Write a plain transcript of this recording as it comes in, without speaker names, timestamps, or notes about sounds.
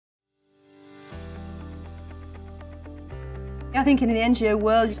I think in the NGO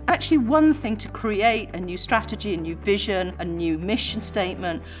world, it's actually one thing to create a new strategy, a new vision, a new mission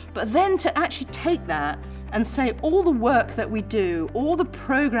statement, but then to actually take that and say all the work that we do, all the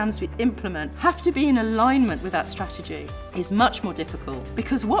programs we implement have to be in alignment with that strategy is much more difficult.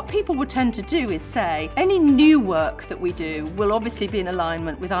 Because what people would tend to do is say, any new work that we do will obviously be in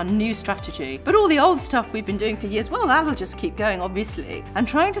alignment with our new strategy, but all the old stuff we've been doing for years, well, that'll just keep going, obviously. And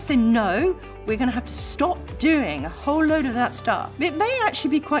trying to say, no, we're going to have to stop doing a whole load of that stuff. It may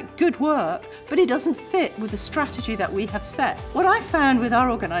actually be quite good work, but it doesn't fit with the strategy that we have set. What I found with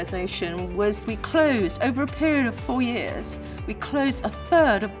our organisation was we closed, over a period of 4 years, we closed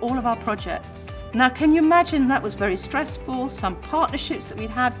 1/3 of all of our projects. Now, can you imagine that was very stressful? Some partnerships that we'd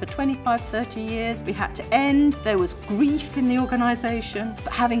had for 25, 30 years, we had to end. There was grief in the organisation.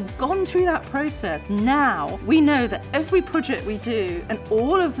 But having gone through that process, now we know that every project we do and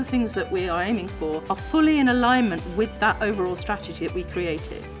all of the things that we are aiming for are fully in alignment with that overall strategy that we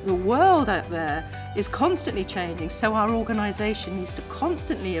created. The world out there is constantly changing, so our organisation needs to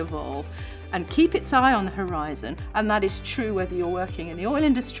constantly evolve and keep its eye on the horizon, and that is true whether you're working in the oil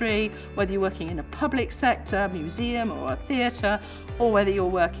industry, whether you're working in a public sector, museum or a theatre, or whether you're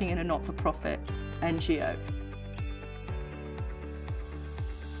working in a not-for-profit NGO.